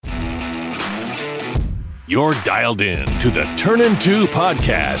You're dialed in to the Turnin' 2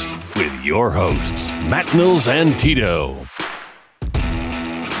 podcast with your hosts, Matt Mills and Tito.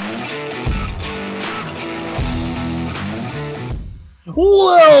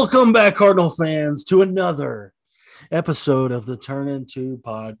 Welcome back, Cardinal fans, to another episode of the Turnin' 2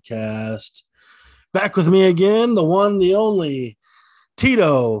 podcast. Back with me again, the one, the only,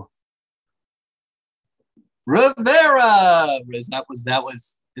 Tito Rivera.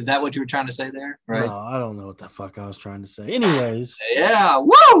 Is that what you were trying to say there? Right? No, I don't know what the fuck I was trying to say. Anyways. Yeah.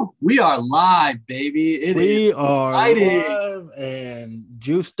 Woo! We are live, baby. We are live and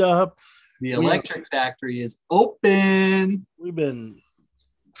juiced up. The electric factory is open. We've been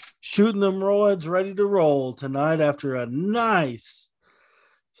shooting them roids ready to roll tonight after a nice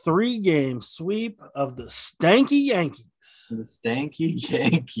 3-game sweep of the stanky Yankees. The stanky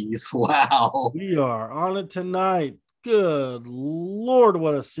Yankees. Wow. We are on it tonight. Good Lord,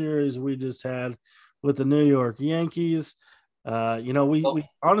 what a series we just had with the New York Yankees. We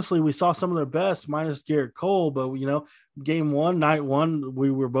honestly, we saw some of their best minus Garrett Cole, but game one, night one, we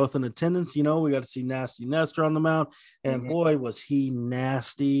were both in attendance. We got to see Nasty Nestor on the mound, and boy, was he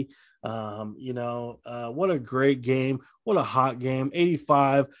nasty. What a great game. What a hot game.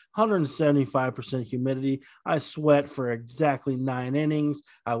 85, 175% humidity. I sweat for exactly 9 innings.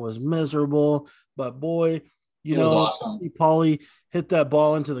 I was miserable, but boy, it was awesome. Paulie hit that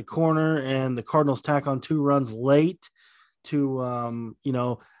ball into the corner, and the Cardinals tack on 2 runs late to,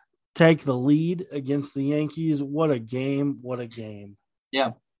 take the lead against the Yankees. What a game. What a game.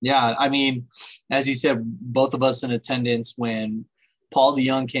 Yeah. Yeah. I mean, as you said, both of us in attendance when Paul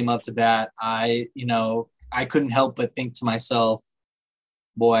DeJong came up to bat, I couldn't help but think to myself,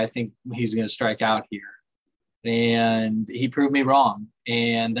 boy, I think he's going to strike out here. And he proved me wrong.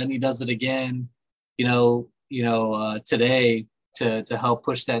 And then he does it again, today to help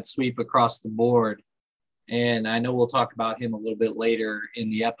push that sweep across the board. And I know we'll talk about him a little bit later in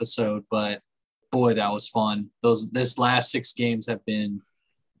the episode, but boy, that was fun. This last 6 games have been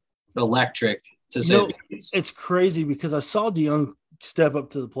electric to say the least. It's crazy because I saw DeJong step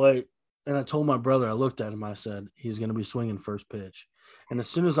up to the plate, and I told my brother, I looked at him, I said, he's going to be swinging first pitch. And as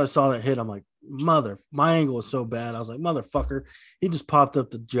soon as I saw that hit, I'm like, my angle was so bad. I was like, motherfucker, he just popped up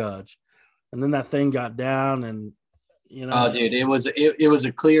the Judge. And then that thing got down, and oh, dude, it was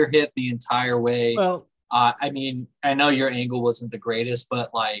a clear hit the entire way. Well, I mean, I know your angle wasn't the greatest,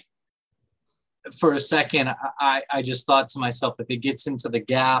 but like for a second, I just thought to myself, if it gets into the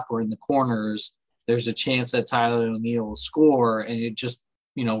gap or in the corners, there's a chance that Tyler O'Neill will score, and it just,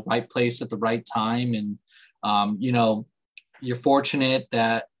 right place at the right time. And, you're fortunate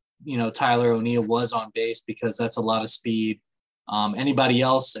that, Tyler O'Neill was on base because that's a lot of speed. Anybody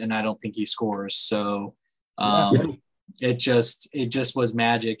else, and I don't think he scores. So it just was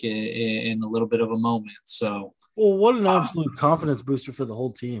magic in a little bit of a moment. So, well, what an absolute confidence booster for the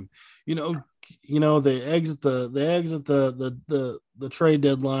whole team. They exit the trade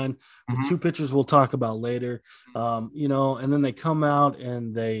deadline with 2 pitchers we'll talk about later. And then they come out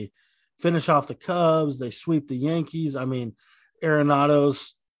and they finish off the Cubs. They sweep the Yankees. I mean,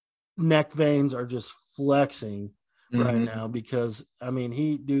 Arenado's neck veins are just flexing right now because, I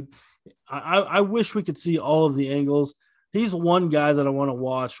mean, I wish we could see all of the angles. He's one guy that I want to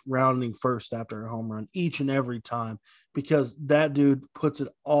watch rounding first after a home run each and every time because that dude puts it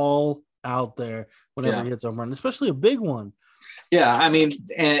all out there whenever he hits a home run, especially a big one. Yeah, I mean,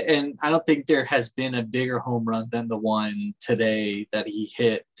 and I don't think there has been a bigger home run than the one today that he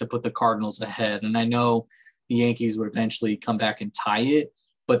hit to put the Cardinals ahead. And I know the Yankees would eventually come back and tie it,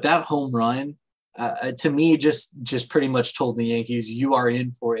 but that home run, to me, just pretty much told the Yankees, you are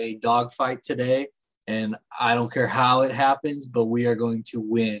in for a dogfight today, and I don't care how it happens, but we are going to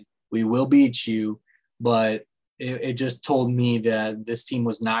win. We will beat you, but it just told me that this team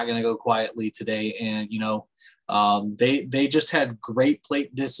was not going to go quietly today. And, they just had great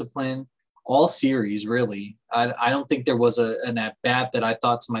plate discipline all series, really. I don't think there was an at-bat that I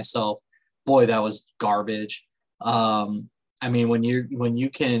thought to myself, boy, that was garbage. I mean, when you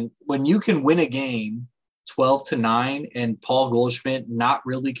can win a game 12-9 and Paul Goldschmidt not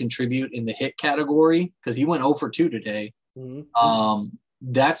really contribute in the hit category because he went 0 for 2 today.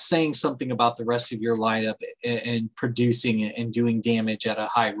 That's saying something about the rest of your lineup and producing it and doing damage at a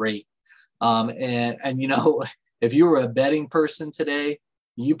high rate. And if you were a betting person today,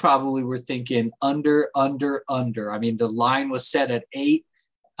 you probably were thinking under. I mean, the line was set at 8.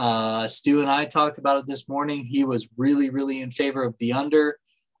 Stu and I talked about it this morning. He was really, really in favor of the under.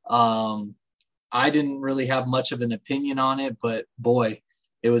 I didn't really have much of an opinion on it, but boy,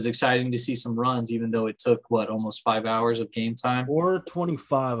 it was exciting to see some runs, even though it took almost 5 hours of game time. Or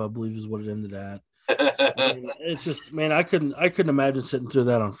 25, I believe is what it ended at. I mean, it's just, man, I couldn't imagine sitting through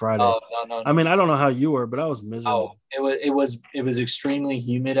that on Friday. Oh, no. I mean, I don't know how you were, but I was miserable. Oh, it was extremely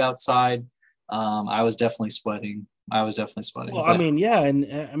humid outside. I was definitely sweating. Well, I mean, yeah,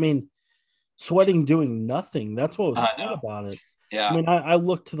 and I mean, sweating doing nothing. That's what was sad about it. Yeah. I mean, I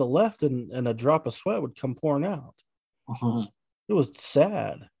looked to the left and a drop of sweat would come pouring out. Mm-hmm. It was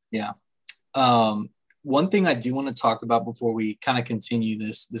sad. Yeah. One thing I do want to talk about before we kind of continue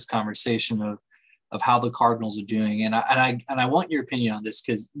this conversation of how the Cardinals are doing, and I want your opinion on this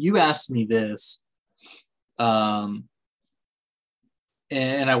because you asked me this, and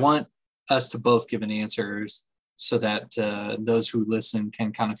I want us to both give an answer so that those who listen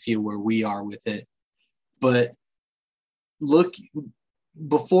can kind of feel where we are with it. But look,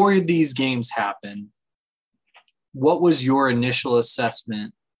 before these games happen, what was your initial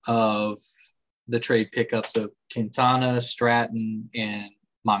assessment of the trade pickups of Quintana, Stratton, and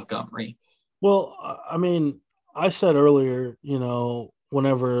Montgomery? Well, I mean, I said earlier,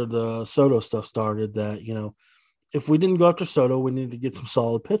 whenever the Soto stuff started that, if we didn't go after Soto, we need to get some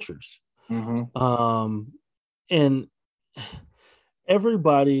solid pitchers. Mm-hmm. And every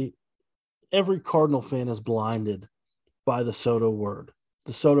Cardinal fan is blinded by the Soto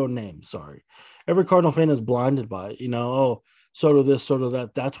name. Sorry. Every Cardinal fan is blinded by it, Soto this, Soto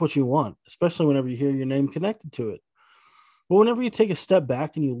that. That's what you want, especially whenever you hear your name connected to it. But whenever you take a step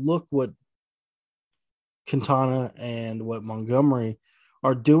back and you look what Quintana and what Montgomery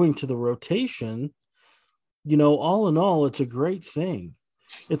are doing to the rotation, all in all, it's a great thing.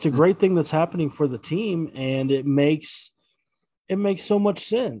 It's a great thing that's happening for the team, and it makes so much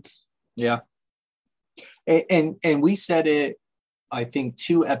sense. Yeah. And we said it, I think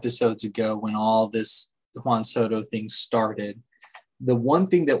 2 episodes ago when all this Juan Soto thing started. The one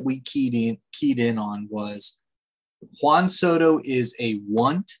thing that we keyed in on was Juan Soto is a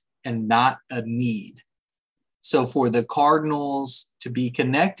want and not a need. So for the Cardinals to be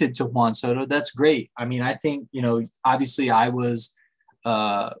connected to Juan Soto, that's great. I mean, I think, obviously I was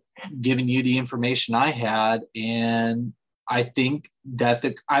giving you the information I had, and I think that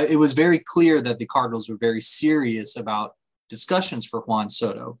it was very clear that the Cardinals were very serious about discussions for Juan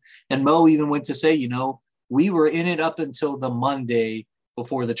Soto. And Mo even went to say, we were in it up until the Monday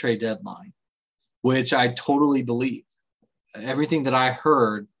before the trade deadline, which I totally believe. Everything that I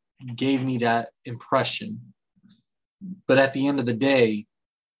heard gave me that impression. But at the end of the day,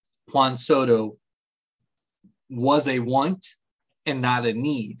 Juan Soto was a want and not a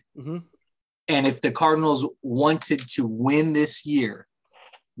need. Mm-hmm. And if the Cardinals wanted to win this year,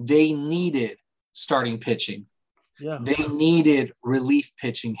 they needed starting pitching. Yeah. They needed relief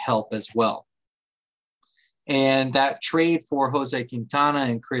pitching help as well. And that trade for Jose Quintana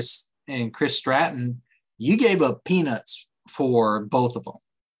and Chris Stratton, you gave up peanuts for both of them.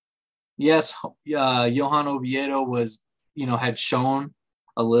 Yes, Johan Oviedo was, had shown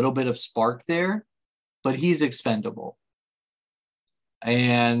a little bit of spark there, but he's expendable.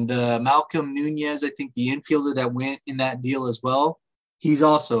 And Malcolm Nunez, I think the infielder that went in that deal as well, he's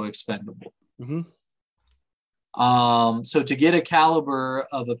also expendable. Mm-hmm. So to get a caliber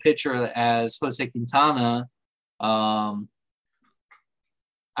of a pitcher as Jose Quintana, I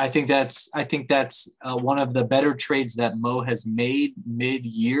think that's one of the better trades that Mo has made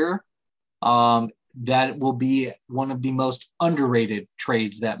mid-year. That will be one of the most underrated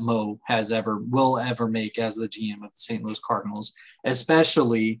trades that Mo will ever make as the GM of the St. Louis Cardinals,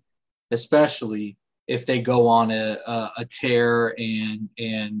 especially if they go on a tear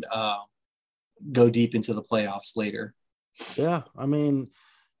and go deep into the playoffs later. Yeah, I mean,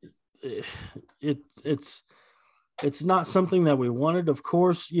 it's not something that we wanted. Of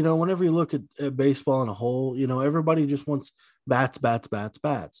course, whenever you look at baseball in a whole, everybody just wants bats.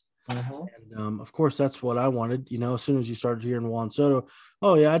 Mm-hmm. And of course, that's what I wanted. As soon as you started hearing Juan Soto,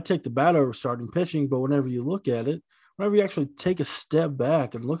 oh yeah, I'd take the bat over starting pitching. But whenever you look at it, whenever you actually take a step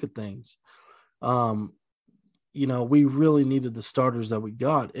back and look at things, we really needed the starters that we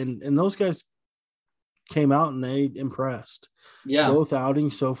got, and those guys came out and they impressed. Yeah, both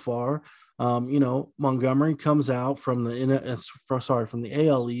outings so far. Montgomery comes out from the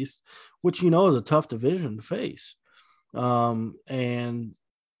AL East, which is a tough division to face, and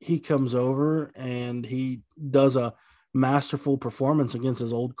he comes over and he does a masterful performance against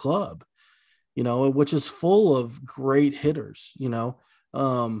his old club, which is full of great hitters,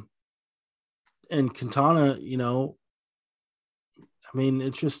 and Quintana, I mean,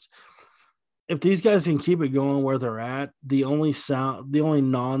 it's just, if these guys can keep it going where they're at, the only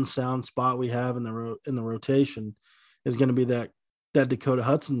non-sound spot we have in the rotation is going to be that Dakota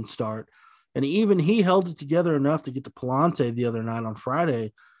Hudson start. And even he held it together enough to get to Palante the other night on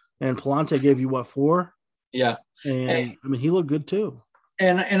Friday and Palante gave you what, 4? Yeah. And I mean, he looked good too.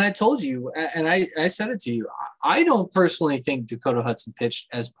 And I told you, and I said it to you, I don't personally think Dakota Hudson pitched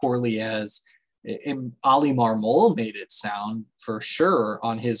as poorly as Ali Marmol made it sound, for sure,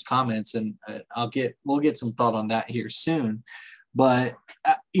 on his comments. And we'll get some thought on that here soon. But,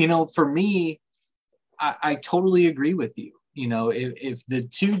 for me, I totally agree with you. If the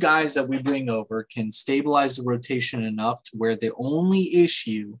two guys that we bring over can stabilize the rotation enough to where the only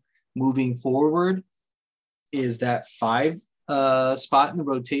issue moving forward is that 5 spot in the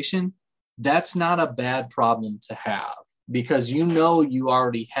rotation, that's not a bad problem to have, because you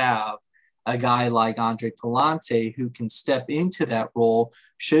already have a guy like Andre Palante who can step into that role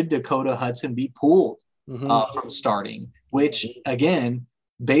should Dakota Hudson be pulled from starting, which, again,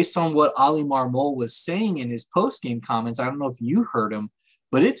 based on what Ali Marmol was saying in his post-game comments, I don't know if you heard him,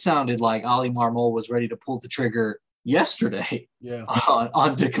 but it sounded like Ali Marmol was ready to pull the trigger yesterday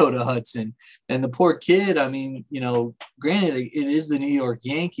on Dakota Hudson. And the poor kid, I mean, granted, it is the New York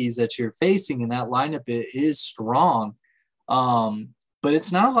Yankees that you're facing, and that lineup is strong. But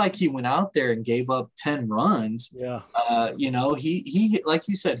it's not like he went out there and gave up 10 runs. Yeah. He like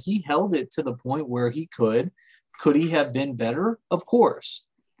you said, he held it to the point where he could. Could he have been better? Of course.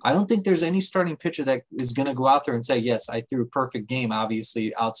 I don't think there's any starting pitcher that is going to go out there and say, yes, I threw a perfect game,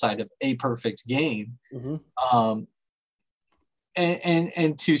 obviously outside of a perfect game.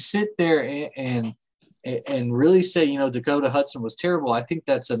 And to sit there and really say, Dakota Hudson was terrible, I think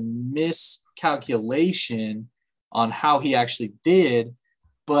that's a miscalculation on how he actually did.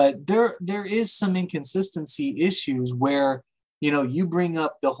 But there is some inconsistency issues where, you bring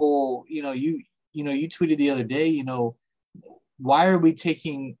up the whole, you tweeted the other day, why are we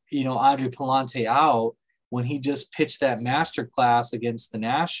taking, Andre Palante out when he just pitched that masterclass against the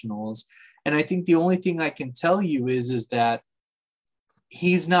Nationals? And I think the only thing I can tell you is that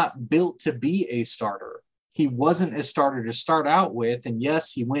he's not built to be a starter. He wasn't a starter to start out with. And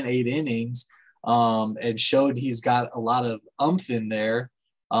yes, he went 8 innings and showed he's got a lot of umph in there.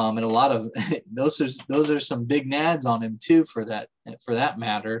 And a lot of those are some big nads on him too, for that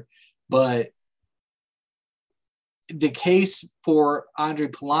matter. But the case for Andre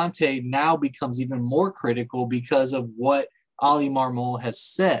Palante now becomes even more critical because of what Ali Marmol has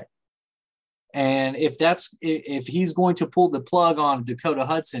said. And if he's going to pull the plug on Dakota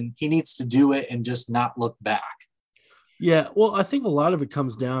Hudson, he needs to do it and just not look back. Yeah, well, I think a lot of it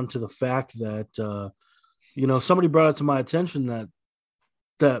comes down to the fact that, somebody brought it to my attention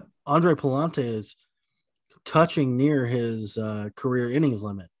that Andre Palante is touching near his career innings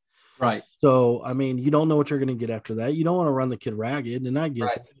limit. Right. So, I mean, you don't know what you're going to get after that. You don't want to run the kid ragged, and I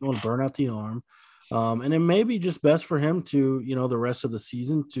get that. You don't want to burn out the arm. And it may be just best for him to, the rest of the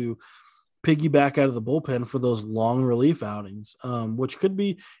season to piggyback out of the bullpen for those long relief outings, which could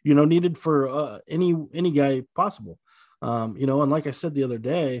be, needed for any guy possible. And like I said the other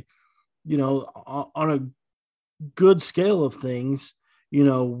day, on a good scale of things,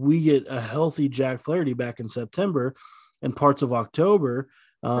 we get a healthy Jack Flaherty back in September and parts of October.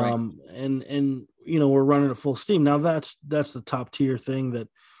 And we're running at full steam. Now that's the top tier thing. That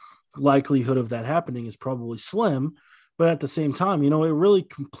likelihood of that happening is probably slim, but at the same time, it really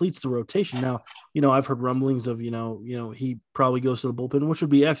completes the rotation. Now, I've heard rumblings of, he probably goes to the bullpen, which would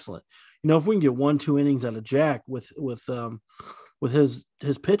be excellent. If we can get 1-2 innings out of Jack with his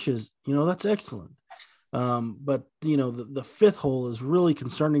pitches, that's excellent. But the fifth hole is really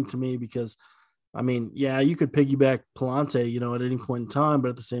concerning to me because, I mean, yeah, you could piggyback Palante, at any point in time, but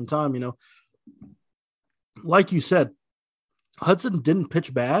at the same time, like you said, Hudson didn't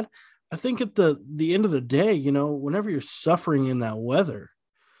pitch bad. I think at the end of the day, whenever you're suffering in that weather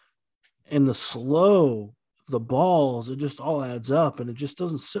and the slow, the balls, it just all adds up and it just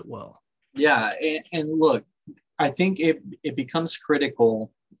doesn't sit well. Yeah. And look, I think it becomes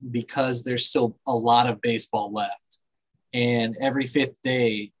critical because there's still a lot of baseball left. And every 5th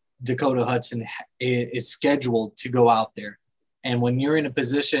day, Dakota Hudson is scheduled to go out there. And when you're in a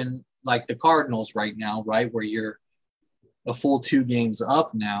position like the Cardinals right now, right, where you're a full 2 games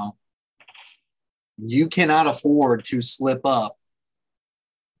up now, you cannot afford to slip up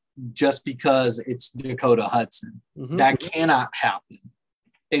just because it's Dakota Hudson. Mm-hmm. That cannot happen.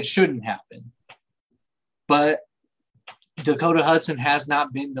 It shouldn't happen. But Dakota Hudson has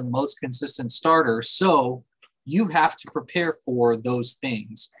not been the most consistent starter, so you have to prepare for those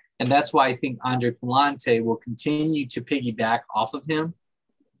things. And that's why I think Andre Palante will continue to piggyback off of him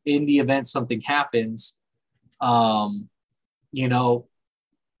in the event something happens.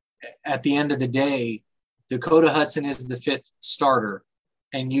 At the end of the day, Dakota Hudson is the 5th starter,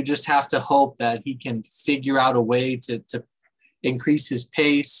 and you just have to hope that he can figure out a way to increase his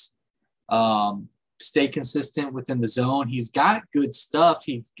pace, stay consistent within the zone. He's got good stuff.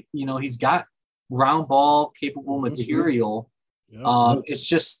 He's got ground ball capable material. It's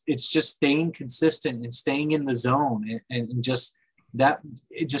just staying consistent and staying in the zone and just that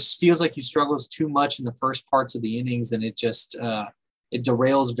it just feels like he struggles too much in the first parts of the innings, and it just it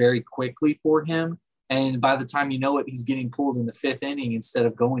derails very quickly for him. And by the time you know it, he's getting pulled in the fifth inning instead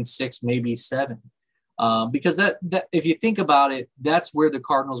of going 6, maybe 7. Because that if you think about it, that's where the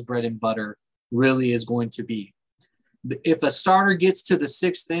Cardinals' bread and butter really is going to be. If a starter gets to the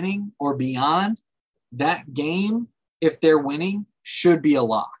 6th inning or beyond, that game, if they're winning, should be a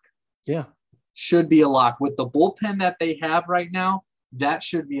lock. Yeah. Should be a lock. With the bullpen that they have right now, that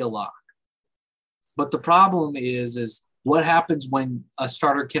should be a lock. But the problem is what happens when a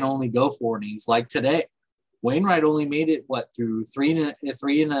starter can only go 4 innings? Like today, Wainwright only made it, through 3 and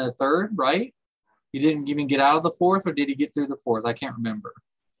a 3rd, right? He didn't even get out of the 4th, or did he get through the 4th? I can't remember.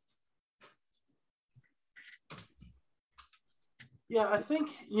 Yeah, I think,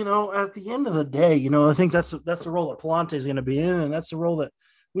 at the end of the day, I think that's the role that Palante is going to be in, and that's the role that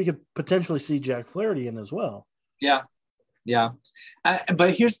we could potentially see Jack Flaherty in as well. Yeah.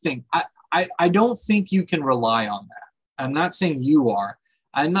 But here's the thing. I don't think you can rely on that. I'm not saying you are.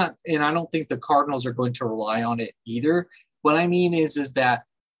 I'm not, and I don't think the Cardinals are going to rely on it either. What I mean is that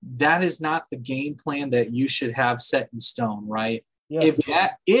is not the game plan that you should have set in stone, right? Yeah.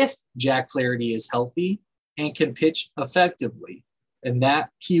 If Jack Flaherty is healthy and can pitch effectively, and that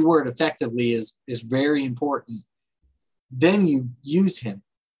keyword effectively is very important, then you use him.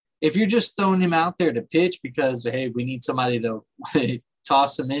 If you're just throwing him out there to pitch because, hey, we need somebody to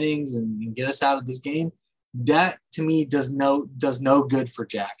toss some innings and get us out of this game, that to me does no good for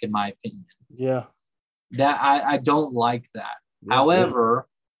Jack, in my opinion. Yeah. That I don't like that. Yeah, however,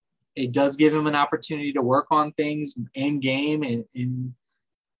 it does give him an opportunity to work on things in game and in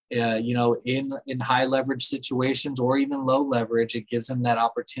high leverage situations or even low leverage. It gives him that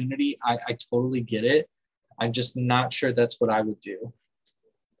opportunity. I totally get it. I'm just not sure that's what I would do.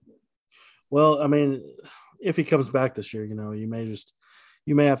 Well, I mean, if he comes back this year,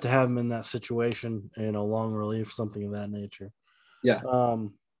 you may have to have him in that situation, long relief, something of that nature. Yeah.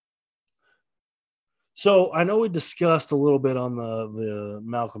 So I know we discussed a little bit on the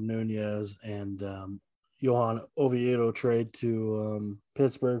Malcolm Nunez and Johan Oviedo trade to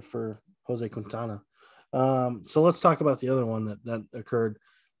Pittsburgh for Jose Quintana. So let's talk about the other one that occurred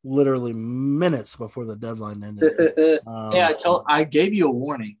literally minutes before the deadline ended. Yeah, I gave you a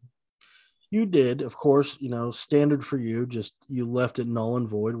warning. You did, of course, standard for you. Just you left it null and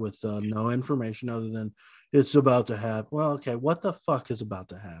void with no information other than it's about to happen. Well, okay, what the fuck is about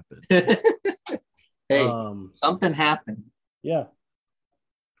to happen? Hey, something happened. Yeah.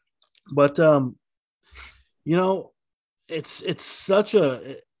 But, it's such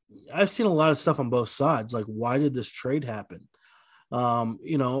I've seen a lot of stuff on both sides. Like, why did this trade happen?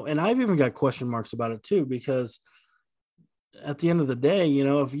 And I've even got question marks about it too, because at the end of the day,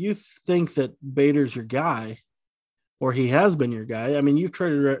 if you think that Bader's your guy or he has been your guy, I mean, you've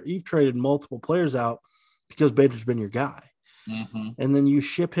traded multiple players out because Bader's been your guy. Mm-hmm. And then you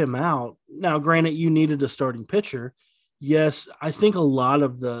ship him out. Now, granted, you needed a starting pitcher. Yes, I think a lot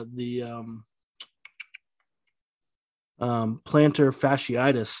of the plantar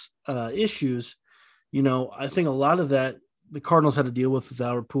fasciitis issues, I think a lot of that the Cardinals had to deal with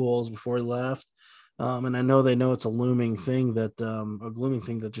Albert Pujols before he left. And I know they know it's a gloomy thing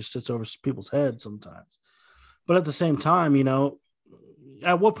that just sits over people's heads sometimes. But at the same time,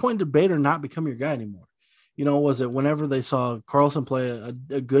 at what point did Bader not become your guy anymore? Was it whenever they saw Carlson play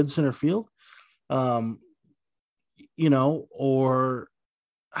a good center field? Or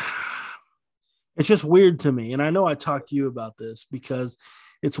it's just weird to me. And I know I talked to you about this because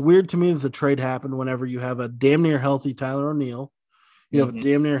it's weird to me that the trade happened whenever you have a damn near healthy Tyler O'Neill, you have a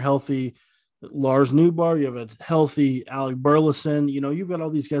damn near healthy Lars Newbar, you have a healthy Alec Burleson, you've got all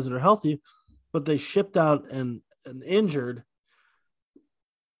these guys that are healthy, but they shipped out an injured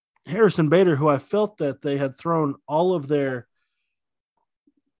Harrison Bader, who I felt that they had thrown all their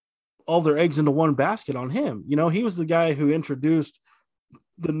eggs into one basket on him. He was the guy who introduced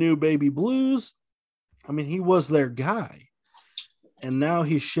the new baby blues. I mean, he was their guy. And now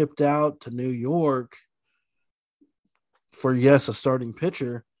he's shipped out to New York for, yes, a starting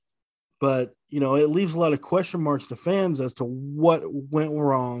pitcher. But, it leaves a lot of question marks to fans as to what went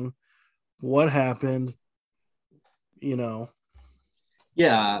wrong, what happened,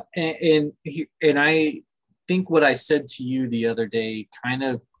 Yeah, and I think what I said to you the other day kind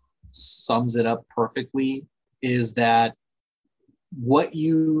of sums it up perfectly, is that what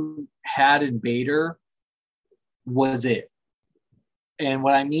you had in Bader was it. And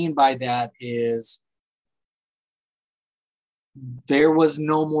what I mean by that is there was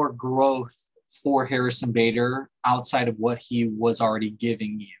no more growth for Harrison Bader outside of what he was already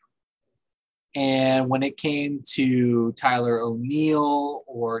giving you. And when it came to Tyler O'Neill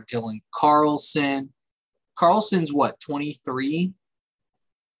or Dylan Carlson, Carlson's what, 23?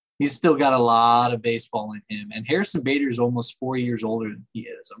 He's still got a lot of baseball in him. And Harrison Bader is almost 4 years older than he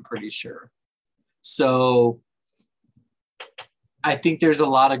is, I'm pretty sure. So I think there's a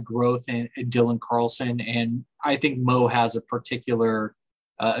lot of growth in Dylan Carlson. And I think Mo has a particular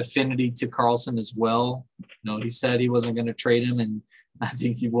affinity to Carlson as well. He said he wasn't going to trade him. And I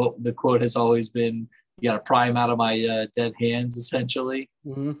think the quote has always been, you got to pry him out of my dead hands, essentially.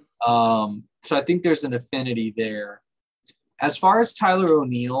 Mm-hmm. So I think there's an affinity there. As far as Tyler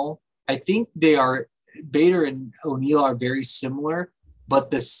O'Neill, I think Bader and O'Neill are very similar, but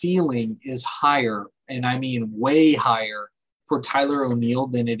the ceiling is higher, and I mean way higher for Tyler O'Neill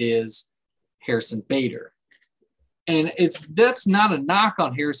than it is Harrison Bader. And that's not a knock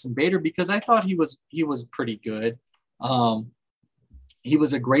on Harrison Bader because I thought he was pretty good. He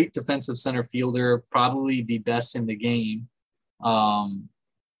was a great defensive center fielder, probably the best in the game.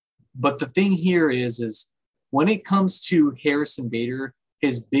 But the thing here is when it comes to Harrison Bader,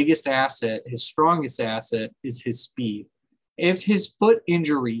 his biggest asset, his strongest asset is his speed. If his foot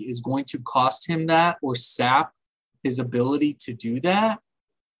injury is going to cost him that or sap his ability to do that,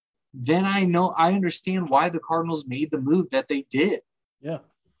 then I understand why the Cardinals made the move that they did. Yeah.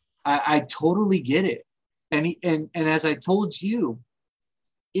 I totally get it. And as I told you,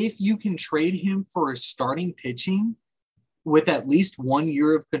 if you can trade him for starting pitching with at least 1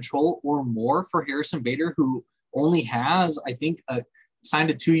 year of control or more for Harrison Bader, who only has, I think, signed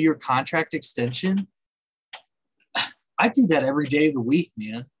a 2-year contract extension, I do that every day of the week,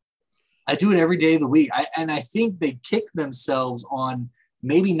 man. I do it every day of the week. And I think they kick themselves on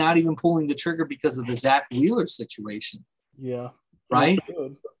maybe not even pulling the trigger because of the Zach Wheeler situation. Yeah. Right?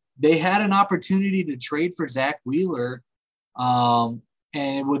 They had an opportunity to trade for Zach Wheeler, and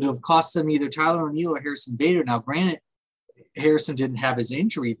it would have cost them either Tyler O'Neill or Harrison Bader. Now, granted, Harrison didn't have his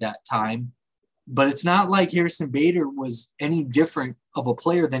injury that time, but it's not like Harrison Bader was any different of a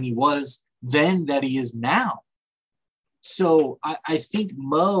player than he was then that he is now. So I think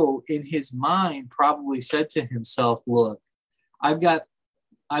Mo, in his mind, probably said to himself, look, I've got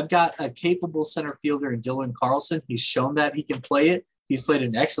a capable center fielder in Dylan Carlson. He's shown that he can play it. He's played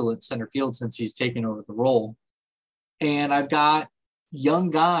an excellent center field since he's taken over the role. And I've got young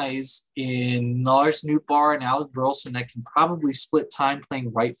guys in Lars Nootbaar and Alec Burleson that can probably split time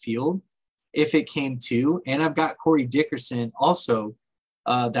playing right field if it came to. And I've got Corey Dickerson also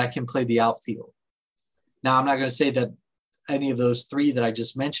that can play the outfield. Now, I'm not going to say that any of those three that I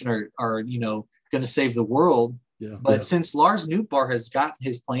just mentioned are going to save the world. Yeah. But since Lars Nootbaar has gotten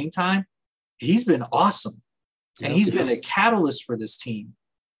his playing time, he's been awesome. And he's been a catalyst for this team.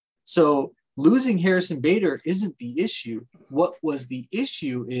 So losing Harrison Bader isn't the issue. What was the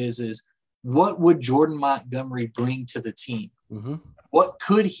issue is what would Jordan Montgomery bring to the team? Mm-hmm. What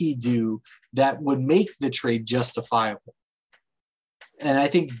could he do that would make the trade justifiable? And I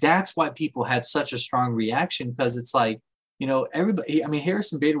think that's why people had such a strong reaction, because it's like, everybody,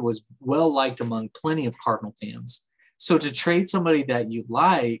 Harrison Bader was well liked among plenty of Cardinal fans. So to trade somebody that you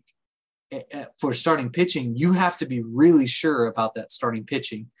like for starting pitching, you have to be really sure about that starting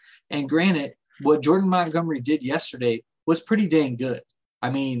pitching. And granted, what Jordan Montgomery did yesterday was pretty dang good.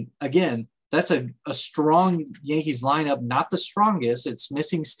 Again, that's a strong Yankees lineup, not the strongest. It's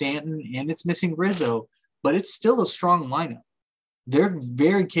missing Stanton and it's missing Rizzo, but it's still a strong lineup. They're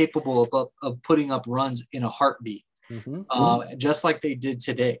very capable of putting up runs in a heartbeat, just like they did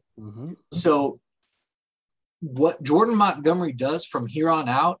today. Mm-hmm. So what Jordan Montgomery does from here on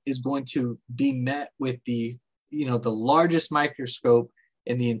out is going to be met with the largest microscope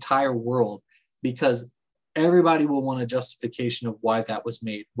in the entire world, because everybody will want a justification of why that was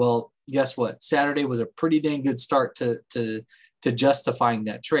made. Well, guess what? Saturday was a pretty dang good start to justifying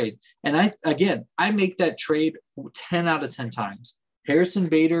that trade. And I make that trade 10 out of 10 times. Harrison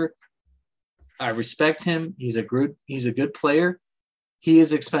Bader, I respect him. He's a good player. He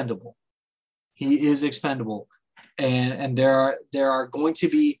is expendable. And there are going to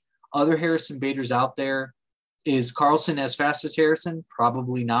be other Harrison Baders out there. Is Carlson as fast as Harrison?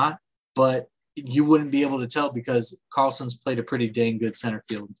 Probably not, but you wouldn't be able to tell because Carlson's played a pretty dang good center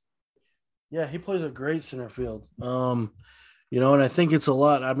field. Yeah, he plays a great center field. And I think it's a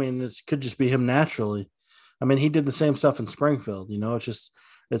lot. It could just be him naturally. He did the same stuff in Springfield.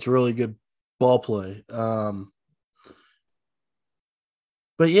 It's really good ball play. But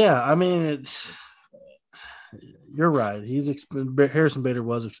yeah, you're right. Harrison Bader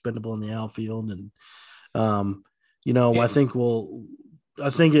was expendable in the outfield, and I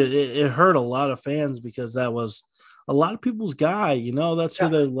think it hurt a lot of fans because that was a lot of people's guy. That's who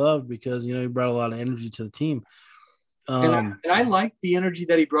they loved because he brought a lot of energy to the team. And I like the energy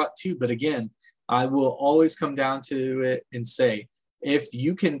that he brought too. But again, I will always come down to it and say, if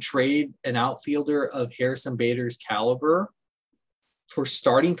you can trade an outfielder of Harrison Bader's caliber for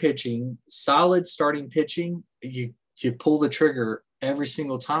starting pitching, solid starting pitching, you pull the trigger every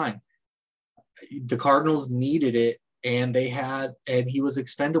single time. The Cardinals needed it, and he was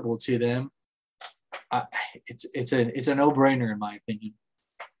expendable to them. It's a no-brainer in my opinion.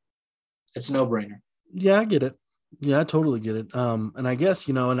 It's a no-brainer. Yeah, I get it. Yeah, I totally get it. And I guess,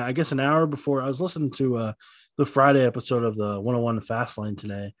 an hour before I was listening to the Friday episode of the 101 The Fast Lane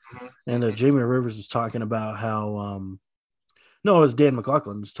today, and Jamie Rivers was talking about how, it was Dan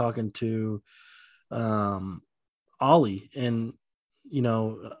McLaughlin was talking to Ollie, and,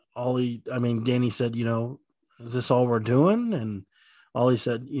 Ollie, Danny said, is this all we're doing? And Ollie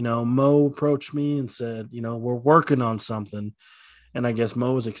said, Mo approached me and said, we're working on something. And I guess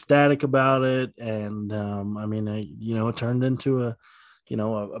Mo was ecstatic about it. And, it turned into a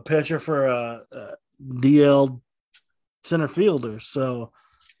pitcher for a DL center fielder. So,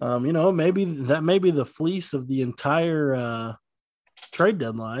 maybe that may be the fleece of the entire trade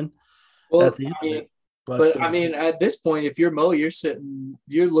deadline. Well, at the end of it. But at this point, if you're Mo,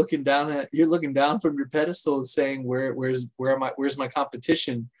 you're looking down from your pedestal saying, where's my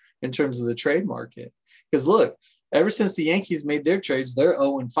competition in terms of the trade market? Because look, ever since the Yankees made their trades, they're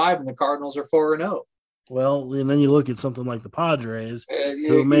 0-5 and the Cardinals are 4-0. Well, and then you look at something like the Padres,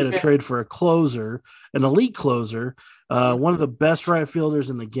 who made a trade for a closer, an elite closer, one of the best right fielders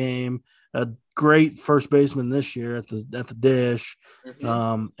in the game, a great first baseman this year at the dish,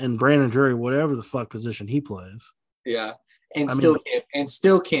 and Brandon Drury, whatever the fuck position he plays. Yeah,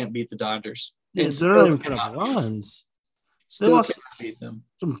 still can't beat the Dodgers. Yeah, they're not even putting up runs. Still can't beat them.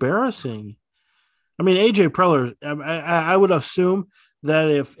 It's embarrassing. AJ Preller, I would assume that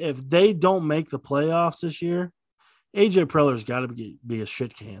if they don't make the playoffs this year, AJ Preller's got to be a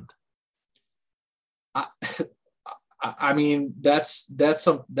shit canned. That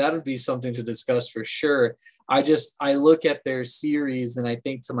would be something to discuss for sure. I look at their series and I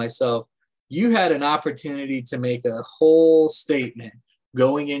think to myself, you had an opportunity to make a whole statement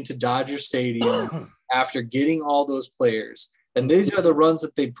going into Dodger Stadium after getting all those players. And these are the runs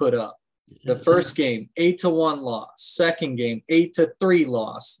that they put up. The first game, 8-1 loss. Second game, 8-3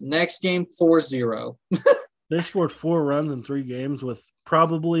 loss. Next game, 4-0. They scored 4 runs in 3 games with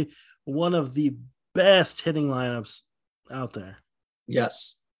probably one of the best hitting lineups out there.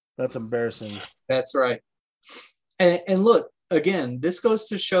 Yes. That's embarrassing. That's right. And look, again, this goes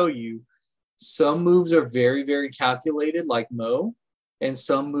to show you some moves are very, very calculated, like Mo, and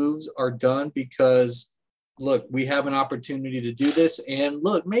some moves are done because, look, we have an opportunity to do this. And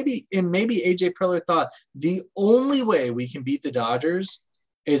look, maybe AJ Preller thought the only way we can beat the Dodgers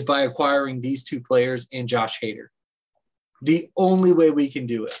is by acquiring these 2 players and Josh Hader. The only way we can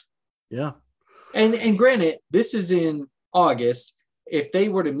do it. Yeah. And granted, this is in August. If they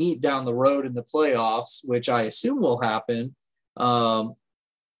were to meet down the road in the playoffs, which I assume will happen,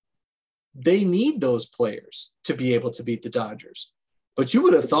 they need those players to be able to beat the Dodgers. But you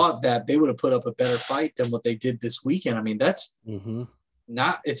would have thought that they would have put up a better fight than what they did this weekend. That's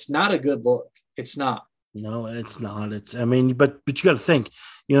it's not a good look. It's not. No, it's not. But you got to think,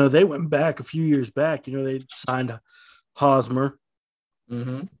 they went back a few years back, they signed Hosmer,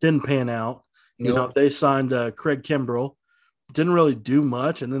 didn't pan out. Nope. They signed Craig Kimbrell, didn't really do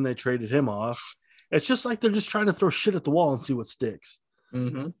much, and then they traded him off. It's just like they're just trying to throw shit at the wall and see what sticks.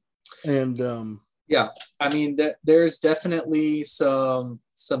 Mm-hmm. And yeah, there's definitely some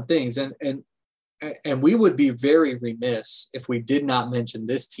things, and we would be very remiss if we did not mention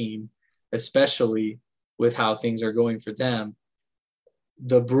this team, especially with how things are going for them.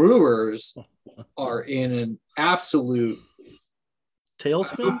 The Brewers are in an absolute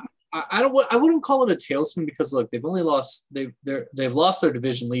tailspin. I wouldn't call it a tailspin because look, they've lost their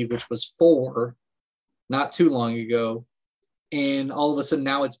division lead, which was 4 not too long ago. And all of a sudden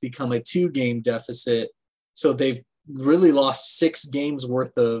now it's become a 2-game deficit. So they've really lost 6 games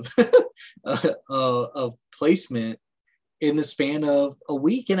worth of placement in the span of a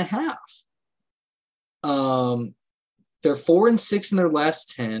week and a half. They're 4-6 in their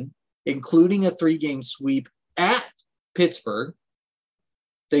last 10, including a 3-game sweep at Pittsburgh.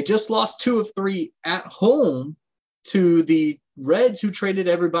 They just lost 2 of 3 at home to the Reds, who traded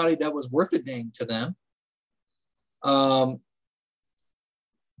everybody that was worth a dang to them.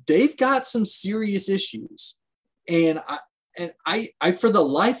 They've got some serious issues. And I for the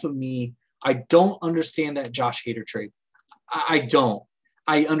life of me, I don't understand that Josh Hader trade. I don't.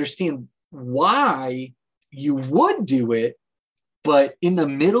 I understand why you would do it, but in the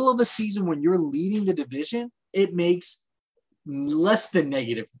middle of a season when you're leading the division, it makes less than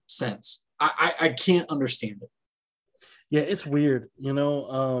negative sense. I can't understand it. Yeah, it's weird.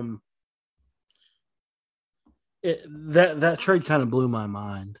 That trade kind of blew my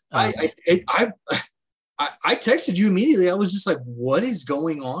mind. I texted you immediately. I was just like, what is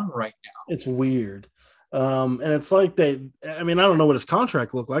going on right now? It's weird. And it's like I don't know what his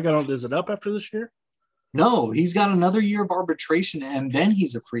contract looked like. Is it up after this year? No, he's got another year of arbitration and then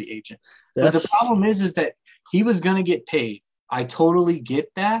he's a free agent. But the problem is that he was going to get paid. I totally get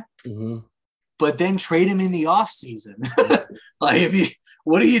that. Mm-hmm. But then trade him in the offseason. Like,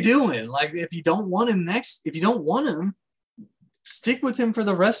 what are you doing? Like, if you don't want him, stick with him for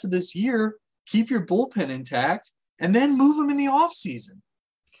the rest of this year, keep your bullpen intact, and then move him in the offseason.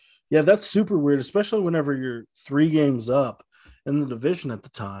 Yeah, that's super weird, especially whenever you're 3 games up in the division at the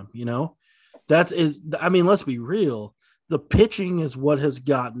time, let's be real. The pitching is what has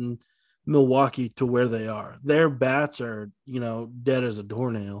gotten Milwaukee to where they are. Their bats are, dead as a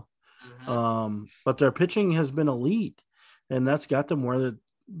doornail. Mm-hmm. But their pitching has been elite, and that's got them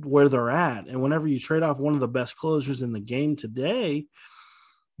where they're at. And whenever you trade off one of the best closers in the game today,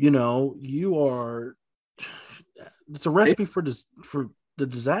 it's a recipe for the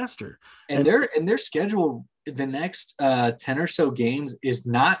disaster. And their schedule the next 10 or so games is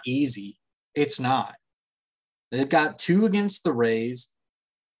not easy. It's not. They've got 2 against the Rays,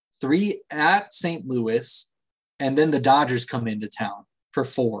 3 at St. Louis, and then the Dodgers come into town for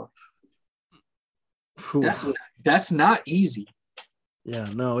 4. That's not easy. Yeah,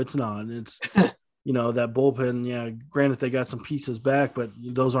 no, it's not. It's that bullpen. Yeah, granted they got some pieces back, but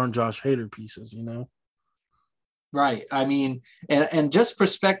those aren't Josh Hader pieces. Right. I mean, and just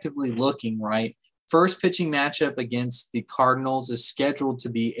prospectively looking, right. First pitching matchup against the Cardinals is scheduled to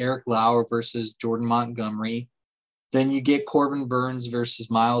be Eric Lauer versus Jordan Montgomery. Then you get Corbin Burns versus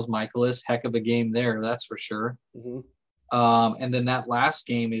Miles Michaelis. Heck of a game there, that's for sure. Mm-hmm. And then that last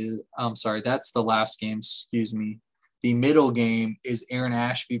game that's the last game, excuse me. The middle game is Aaron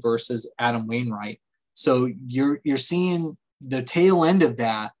Ashby versus Adam Wainwright. So you're seeing the tail end of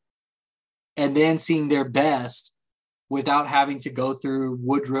that and then seeing their best without having to go through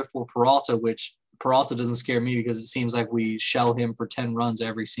Woodruff or Peralta, which Peralta doesn't scare me because it seems like we shell him for 10 runs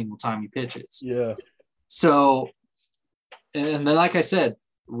every single time he pitches. Yeah. So, and then, like I said,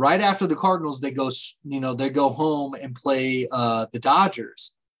 right after the Cardinals, they go home and play the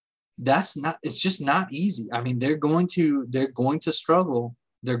Dodgers. It's just not easy. I mean, they're going to struggle.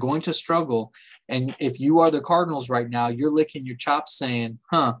 They're going to struggle. And if you are the Cardinals right now, you're licking your chops saying,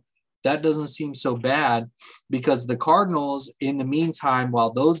 that doesn't seem so bad, because the Cardinals, in the meantime,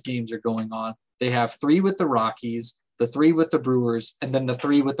 while those games are going on, they have 3 with the Rockies, the 3 with the Brewers, and then the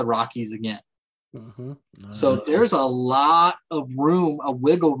 3 with the Rockies again. Mm-hmm. So there's a lot of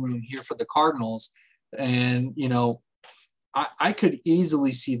wiggle room here for the Cardinals. And, I could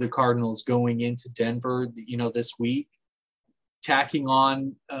easily see the Cardinals going into Denver, this week, tacking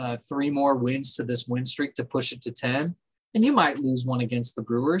on 3 more wins to this win streak to push it to 10. And you might lose one against the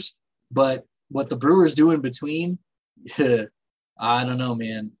Brewers, but what the Brewers do in between, I don't know,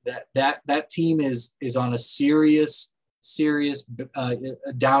 man. That team is on a serious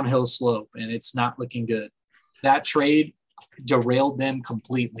downhill slope, and it's not looking good. That trade derailed them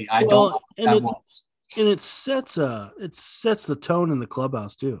completely. I don't know what that was. And it sets the tone in the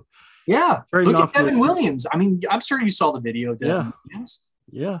clubhouse too. Yeah. Look at Devin Williams. I mean, I'm sure you saw the video of Devin Williams.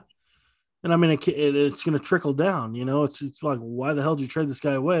 Yeah. And I mean, it's going to trickle down. It's like, why the hell did you trade this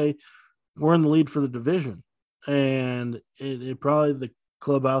guy away? We're in the lead for the division. And it probably, the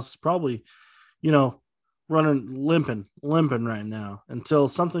clubhouse is probably, running limping right now until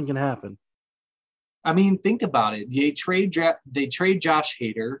something can happen. I mean, think about it. They trade Josh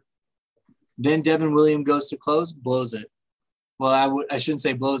Hader. Then Devin Williams goes to close, blows it. Well, I shouldn't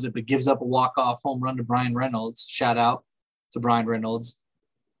say blows it, but gives up a walk-off home run to Brian Reynolds. Shout out to Brian Reynolds.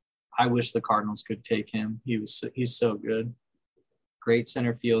 I wish the Cardinals could take him. He's so good. Great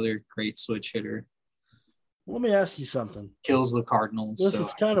center fielder, great switch hitter. Let me ask you something. Kills the Cardinals. This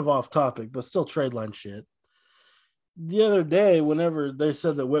is kind of off topic, but still trade line shit. The other day, whenever they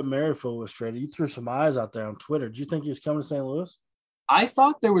said that Whit Merrifield was traded, you threw some eyes out there on Twitter. Did you think he was coming to St. Louis? I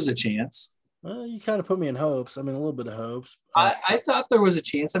thought there was a chance. Well, you kind of put me in hopes. I mean, a little bit of hopes. I thought there was a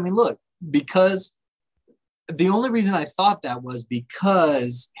chance. I mean, look, because the only reason I thought that was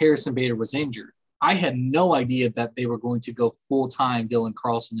because Harrison Bader was injured. I had no idea that they were going to go full-time Dylan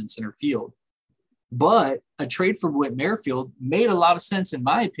Carlson in center field. But a trade for Whit Merrifield made a lot of sense, in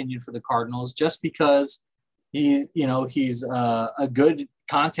my opinion, for the Cardinals, just because he's a good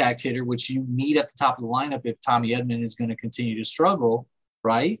contact hitter, which you need at the top of the lineup if Tommy Edman is going to continue to struggle,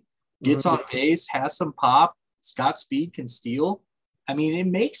 right? Gets on base, has some pop, it's got speed, can steal. I mean, it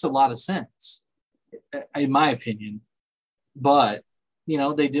makes a lot of sense, in my opinion. But,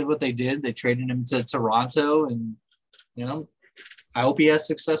 they did what they did. They traded him to Toronto, and, I hope he has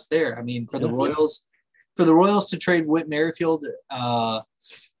success there. I mean, for the Royals to trade Whit Merrifield,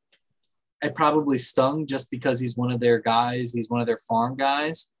 it probably stung just because he's one of their guys. He's one of their farm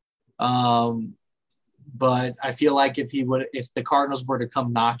guys. But I feel like if the Cardinals were to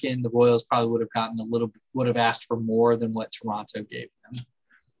come knocking, the Royals probably would have asked for more than what Toronto gave them.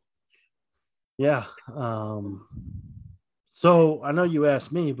 Yeah. So I know you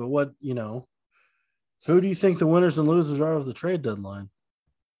asked me, but who do you think the winners and losers are of the trade deadline?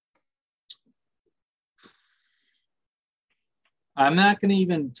 I'm not going to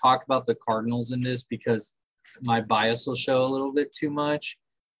even talk about the Cardinals in this because my bias will show a little bit too much.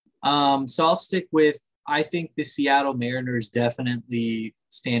 So I'll stick with, I think the Seattle Mariners definitely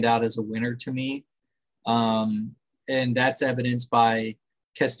stand out as a winner to me. And that's evidenced by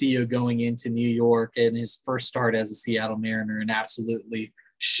Castillo going into New York and his first start as a Seattle Mariner and absolutely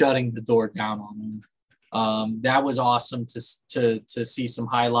shutting the door down on him. That was awesome to see some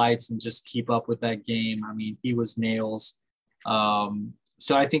highlights and just keep up with that game. I mean, he was nails.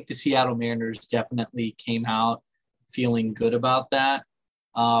 So I think the Seattle Mariners definitely came out feeling good about that.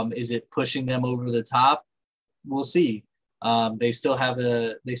 Is it pushing them over the top? We'll see. They still have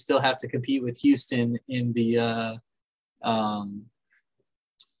to compete with Houston in the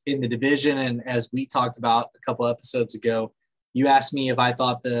division. And as we talked about a couple episodes ago, you asked me if I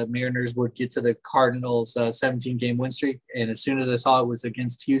thought the Mariners would get to the Cardinals 17-game win streak. And as soon as I saw it was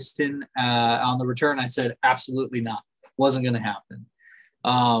against Houston on the return, I said, absolutely not. Wasn't going to happen.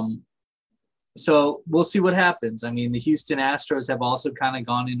 So we'll see what happens. I mean, the Houston Astros have also kind of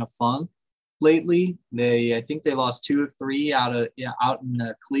gone in a funk lately. I think they lost 2 of 3 out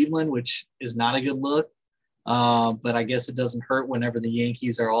in Cleveland, which is not a good look. But I guess it doesn't hurt whenever the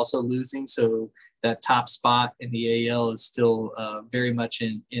Yankees are also losing. So that top spot in the AL is still very much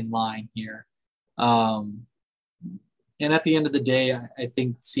in line here. And at the end of the day, I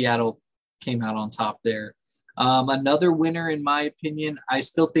think Seattle came out on top there. Another winner, in my opinion, I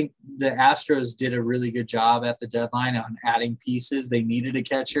still think the Astros did a really good job at the deadline on adding pieces. They needed a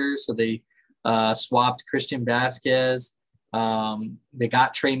catcher, so they swapped Christian Vasquez. They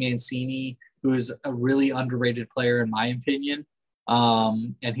got Trey Mancini, who is a really underrated player, in my opinion.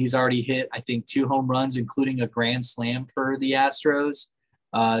 And he's already hit, I think, 2 home runs, including a grand slam for the Astros.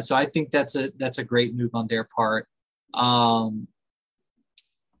 So I think that's a great move on their part.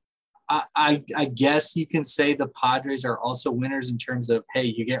 I guess you can say the Padres are also winners in terms of, hey,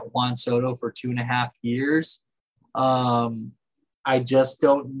 you get Juan Soto for 2.5 years. I just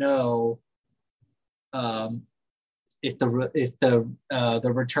don't know if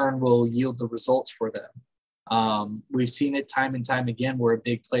the return will yield the results for them. We've seen it time and time again where a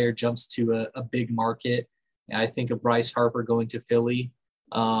big player jumps to a big market. I think of Bryce Harper going to Philly,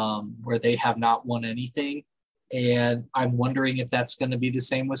 where they have not won anything. And I'm wondering if that's going to be the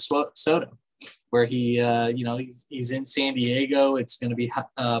same with Soto, where he's in San Diego. It's going to be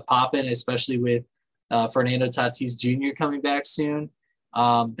popping, especially with Fernando Tatis Jr. coming back soon.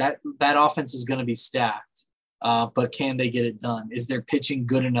 That offense is going to be stacked, but can they get it done? Is their pitching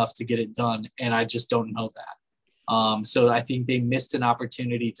good enough to get it done? And I just don't know that. So I think they missed an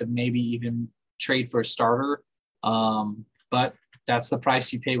opportunity to maybe even trade for a starter. But that's the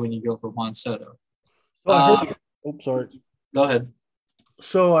price you pay when you go for Juan Soto. Sorry. Go ahead.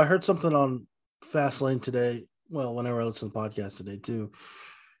 So I heard something on Fastlane today. Well, whenever I listen to the podcast today too.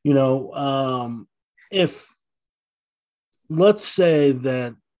 If let's say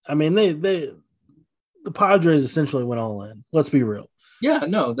that, I mean, the Padres essentially went all in. Let's be real. Yeah,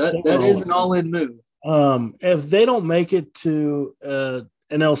 no, that is an all-in move. If they don't make it to an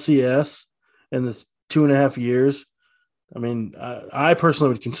LCS in this 2.5 years, I mean, I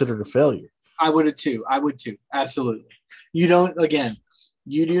personally would consider it a failure. I would too. Absolutely. You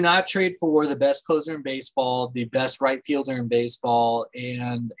do not trade for the best closer in baseball, the best right fielder in baseball,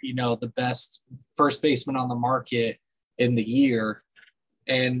 and, the best first baseman on the market in the year.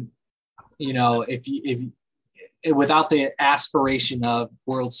 And, if without the aspiration of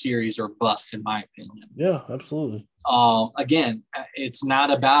World Series or bust, in my opinion. Yeah, absolutely. Again, it's not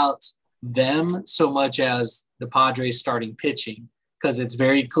about them so much as the Padres starting pitching, because it's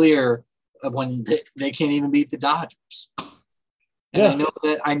very clear when they can't even beat the Dodgers. And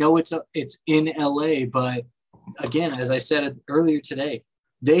I know it's in LA, but again, as I said earlier today,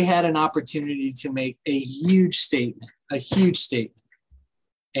 they had an opportunity to make a huge statement,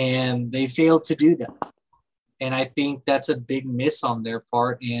 and they failed to do that. And I think that's a big miss on their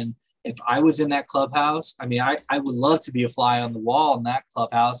part. And if I was in that clubhouse, I mean, I would love to be a fly on the wall in that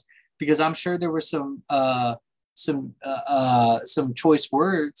clubhouse, because I'm sure there were some choice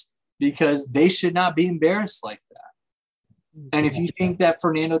words, because they should not be embarrassed like that. And if you think that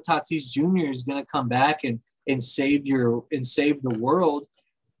Fernando Tatis Jr. is going to come back and save the world,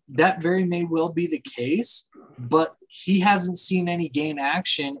 that very may well be the case, but he hasn't seen any game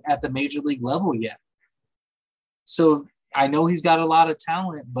action at the major league level yet. So I know he's got a lot of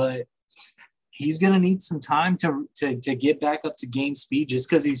talent, but he's going to need some time to get back up to game speed. Just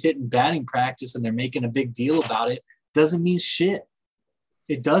because he's hitting batting practice and they're making a big deal about it doesn't mean shit.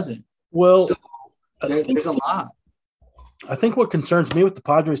 It doesn't. Well, so there's a lot. I think what concerns me with the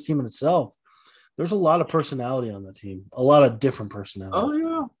Padres team in itself, there's a lot of personality on the team, a lot of different personality.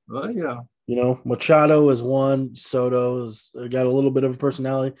 Oh, yeah. You know, Machado is one. Soto has got a little bit of a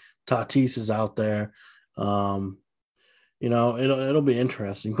personality. Tatis is out there. You know, it'll be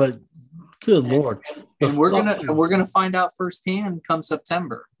interesting, but good Lord. And we're gonna find out firsthand come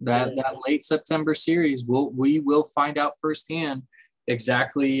September. That late September series, we will find out firsthand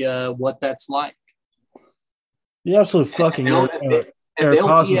exactly what that's like. The absolute fucking Eric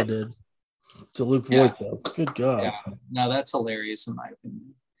Hosmer did to Luke Voigt, though. Good God. Yeah. No, that's hilarious in my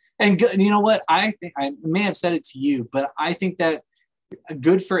opinion. And you know what? I think I may have said it to you, but I think that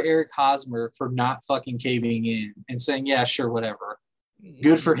good for Eric Hosmer for not fucking caving in and saying, yeah, sure, whatever.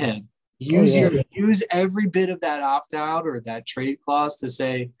 Good for him. Use every bit of that opt-out or that trade clause to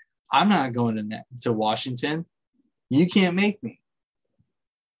say, I'm not going to Washington. You can't make me.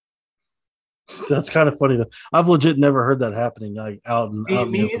 That's kind of funny though. I've legit never heard that happening out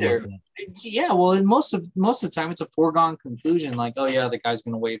me either. Yeah, well, most of the time it's a foregone conclusion. Like, oh yeah, the guy's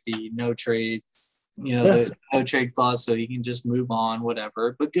going to waive the no trade, the no trade clause, so he can just move on,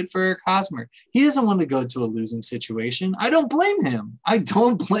 whatever. But good for Eric Hosmer. He doesn't want to go to a losing situation. I don't blame him. I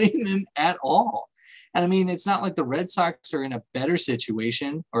don't blame him at all. And I mean, it's not like the Red Sox are in a better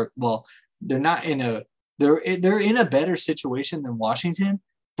situation, or well, they're not in a they're in a better situation than Washington,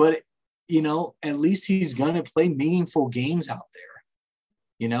 but at least he's going to play meaningful games out there.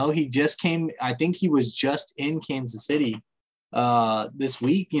 He just came, I think he was just in Kansas City this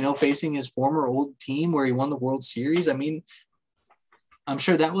week, facing his former old team where he won the World Series. I mean, I'm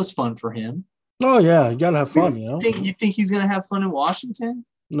sure that was fun for him. Oh, yeah. You got to have fun, You think he's going to have fun in Washington?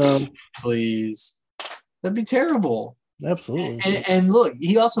 No. Please. That'd be terrible. Absolutely. And look,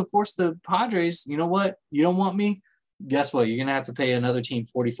 he also forced the Padres, you know what? You don't want me? Guess what? You're going to have to pay another team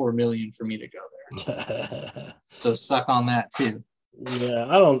 $44 million for me to go there. So suck on that too. Yeah,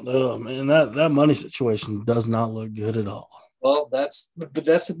 I don't know, man. That money situation does not look good at all. Well, that's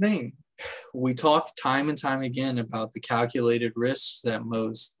the thing. We talk time and time again about the calculated risks that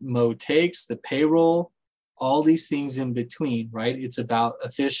Mo takes, the payroll, all these things in between, right? It's about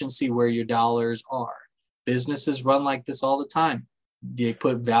efficiency where your dollars are. Businesses run like this all the time. They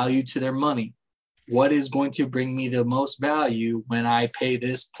put value to their money. What is going to bring me the most value when I pay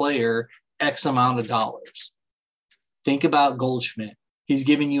this player X amount of dollars? Think about Goldschmidt. He's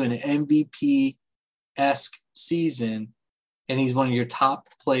giving you an MVP-esque season, and he's one of your top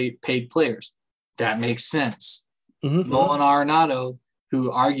paid players. That makes sense. Mm-hmm. Nolan Arenado,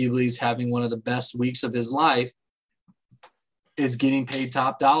 who arguably is having one of the best weeks of his life, is getting paid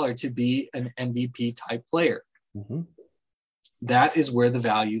top dollar to be an MVP-type player. Mm-hmm. That is where the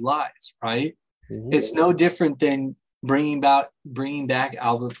value lies, right? Mm-hmm. It's no different than bringing back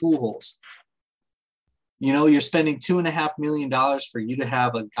Albert Pujols. You're spending $2.5 million for you to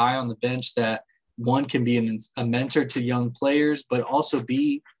have a guy on the bench that one can be a mentor to young players, but also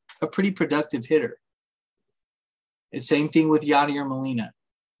be a pretty productive hitter. It's same thing with Yadier Molina.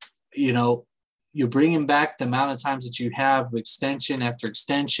 You bring him back the amount of times that you have extension after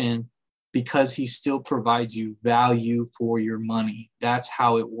extension because he still provides you value for your money. That's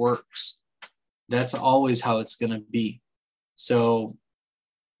how it works. That's always how it's going to be. So,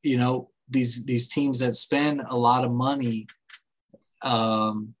 these teams that spend a lot of money,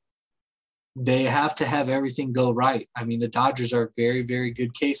 they have to have everything go right. I mean, the Dodgers are a very, very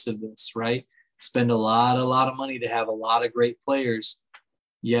good case of this, right? Spend a lot of money to have a lot of great players,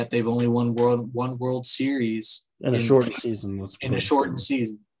 yet they've only won one World Series in a shortened season.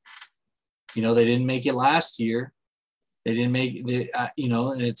 They didn't make it last year. They didn't make it,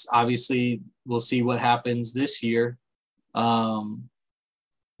 and it's obviously we'll see what happens this year. But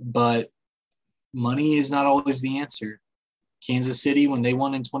money is not always the answer. Kansas City, when they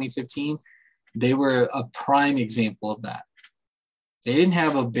won in 2015, they were a prime example of that. They didn't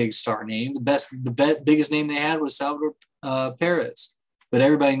have a big star name. Biggest name they had was Salvador Perez, but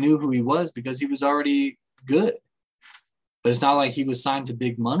everybody knew who he was because he was already good. But it's not like he was signed to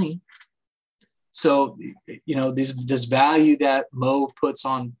big money. So, this value that Mo puts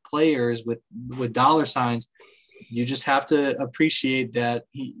on players with dollar signs, you just have to appreciate that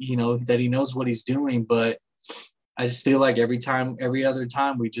he knows what he's doing. But I just feel like every other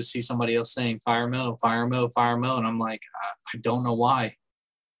time we just see somebody else saying fire Mo, fire Mo, fire Mo. And I'm like, I don't know why.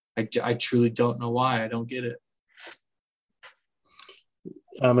 I truly don't know why. I don't get it.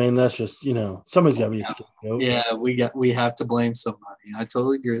 I mean, that's just, somebody's got to be a scapegoat. Yeah, we have to blame somebody. I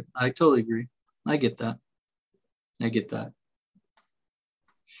totally agree. I get that.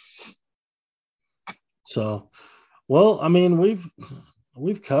 So, well, I mean,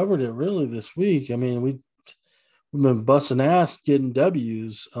 we've covered it really this week. I mean, we've been busting ass getting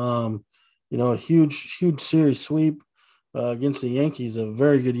W's. A huge series sweep against the Yankees, a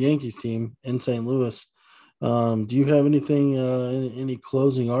very good Yankees team in St. Louis. Do you have anything, any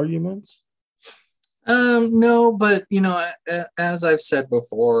closing arguments? No, but as I've said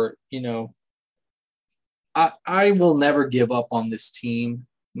before, I will never give up on this team,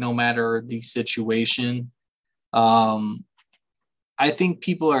 no matter the situation. I think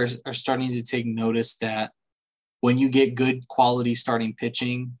people are starting to take notice that when you get good quality starting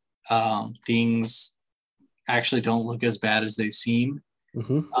pitching, things actually don't look as bad as they seem.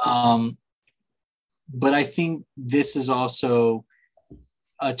 Mm-hmm. But I think this is also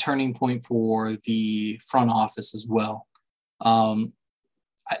a turning point for the front office as well.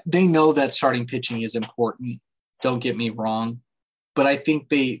 They know that starting pitching is important. Don't get me wrong. But I think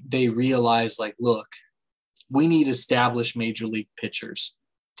they realize, like, look, we need established major league pitchers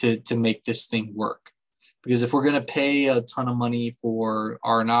to make this thing work. Because if we're going to pay a ton of money for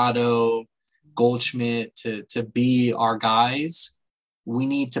Arenado, Goldschmidt to be our guys, we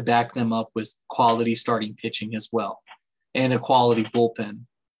need to back them up with quality starting pitching as well and a quality bullpen.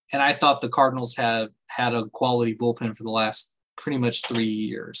 And I thought the Cardinals have had a quality bullpen for the last pretty much 3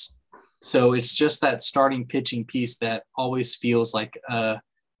 years. So it's just that starting pitching piece that always feels like a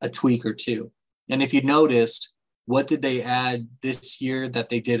tweak or two. And if you noticed, what did they add this year that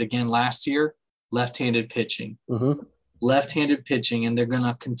they did again last year? Left-handed pitching. Mm-hmm. Left-handed pitching, and they're going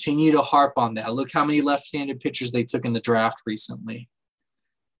to continue to harp on that. Look how many left-handed pitchers they took in the draft recently.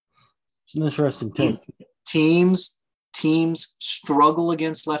 It's an interesting take. Teams struggle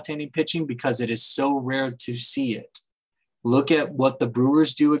against left-handed pitching because it is so rare to see it. Look at what the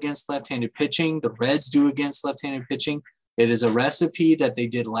Brewers do against left-handed pitching, the Reds do against left-handed pitching. It is a recipe that they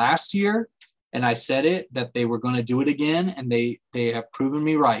did last year, and I said it, that they were going to do it again, and they have proven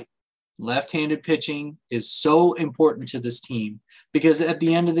me right. Left-handed pitching is so important to this team because at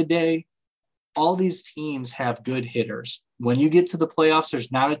the end of the day, all these teams have good hitters. When you get to the playoffs,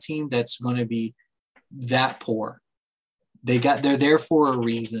 there's not a team that's going to be that poor. They're there for a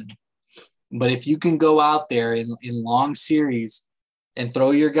reason. But if you can go out there in long series and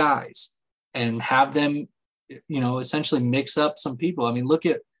throw your guys and have them, essentially mix up some people. I mean, look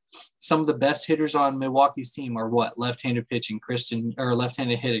at some of the best hitters on Milwaukee's team are what? Left-handed pitching,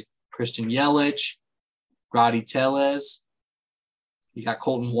 left-handed hitting. Christian Yelich, Grady Tellez. You got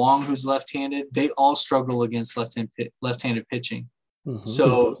Colton Wong, who's left-handed. They all struggle against left-handed pitching. Mm-hmm.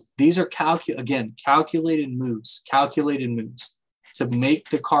 So these are calculated moves to make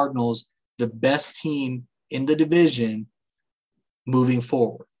the Cardinals the best team in the division moving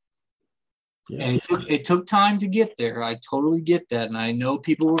forward. Yeah. And it took time to get there. I totally get that. And I know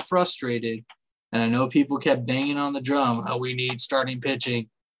people were frustrated. And I know people kept banging on the drum, how we need starting pitching.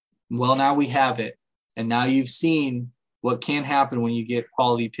 Well, now we have it. And now you've seen what can happen when you get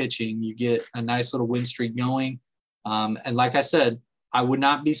quality pitching. You get a nice little win streak going. And like I said, I would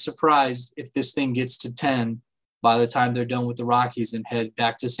not be surprised if this thing gets to 10 by the time they're done with the Rockies and head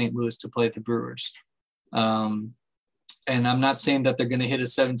back to St. Louis to play the Brewers. And I'm not saying that they're going to hit a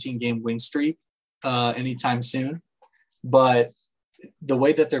 17-game win streak anytime soon, but the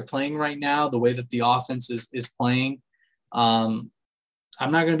way that they're playing right now, the way that the offense is playing, I'm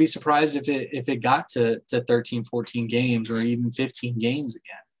not going to be surprised if it got to 13, 14 games or even 15 games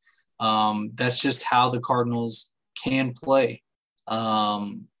again. That's just how the Cardinals can play.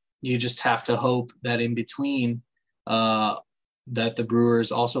 You just have to hope that in between that the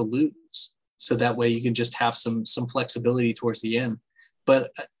Brewers also lose. So that way you can just have some flexibility towards the end.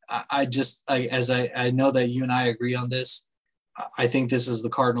 But I know that you and I agree on this. I think this is the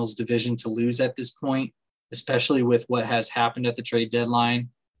Cardinals' division to lose at this point, especially with what has happened at the trade deadline.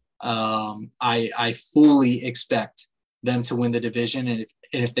 I fully expect them to win the division. And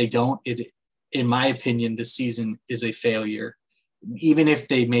if they don't, it, in my opinion, this season is a failure. Even if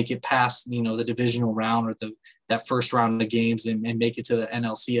they make it past, the divisional round or that first round of games and make it to the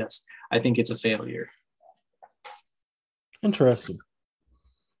NLCS, I think it's a failure. Interesting.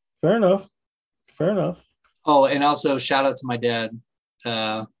 Fair enough. Oh, and also shout out to my dad,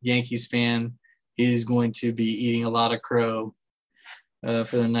 Yankees fan. He's going to be eating a lot of crow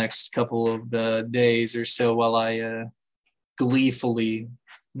for the next couple of days or so while I gleefully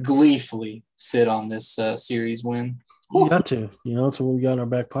sit on this series win. You got to. It's what we got in our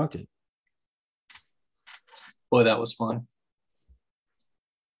back pocket. Boy, that was fun.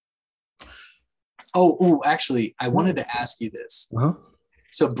 Oh, actually, I wanted to ask you this. Uh-huh.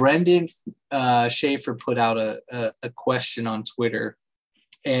 So Brendan Schaefer put out a question on Twitter,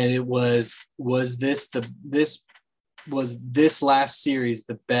 and it was this last series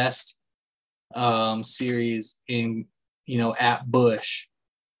the best series in at Busch?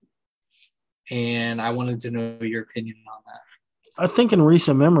 And I wanted to know your opinion on that. I think in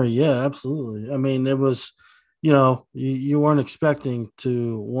recent memory, yeah, absolutely. I mean, it was, you weren't expecting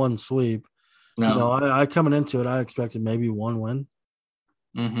to one sweep. No. I coming into it, I expected maybe one win.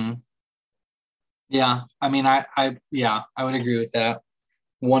 Mm-hmm. Yeah. I mean, I would agree with that.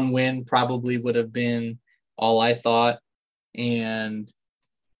 One win probably would have been all I thought. And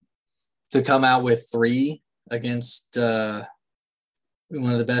to come out with 3 against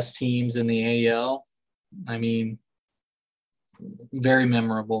one of the best teams in the AL, I mean, very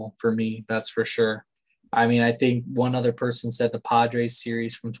memorable for me, that's for sure. I mean, I think one other person said the Padres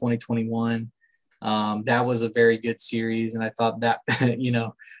series from 2021. That was a very good series, and I thought that,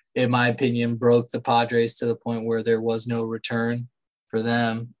 in my opinion, broke the Padres to the point where there was no return for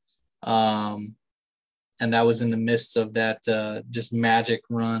them. And that was in the midst of that just magic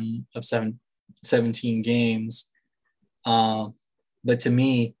run of 17 games. But to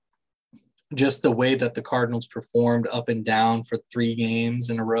me, just the way that the Cardinals performed up and down for 3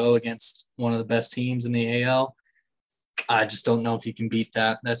 games in a row against one of the best teams in the AL, I just don't know if you can beat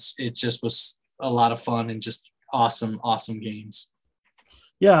that. It just was a lot of fun and just awesome games.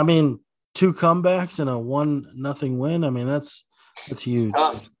 Yeah, I mean, 2 comebacks and a 1-0 win. I mean, that's huge.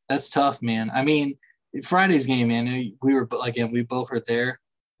 That's tough, man. I mean, Friday's game, man. We both were there.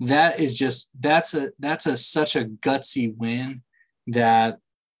 That is just that's such a gutsy win. That,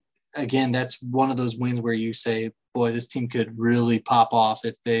 again, that's one of those wins where you say, boy, this team could really pop off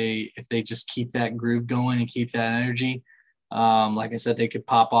if they just keep that groove going and keep that energy. Like I said, they could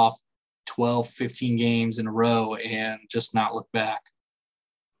pop off 12, 15 games in a row and just not look back.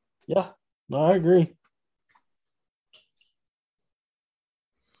 Yeah, no, I agree.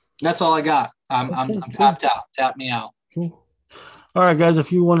 That's all I got. I'm tapped out. Tap me out. Cool. All right, guys,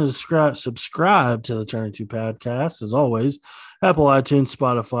 if you want to subscribe to the Turning 2 podcast, as always, Apple, iTunes,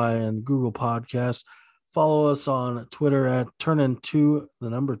 Spotify, and Google Podcasts. Follow us on Twitter at Turnin2, the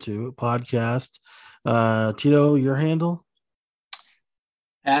number 2 podcast. Tito, your handle?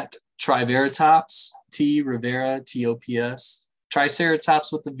 At Triceratops, T Rivera, TOPS.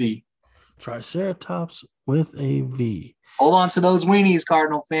 Triceratops with a V. Triceratops with a V. Hold on to those weenies,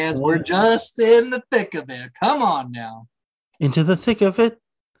 Cardinal fans. We're just in the thick of it. Come on now. Into the thick of it.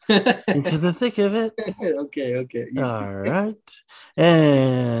 Into the thick of it. Okay. All right.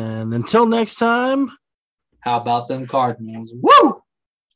 And until next time. How about them Cardinals? Woo!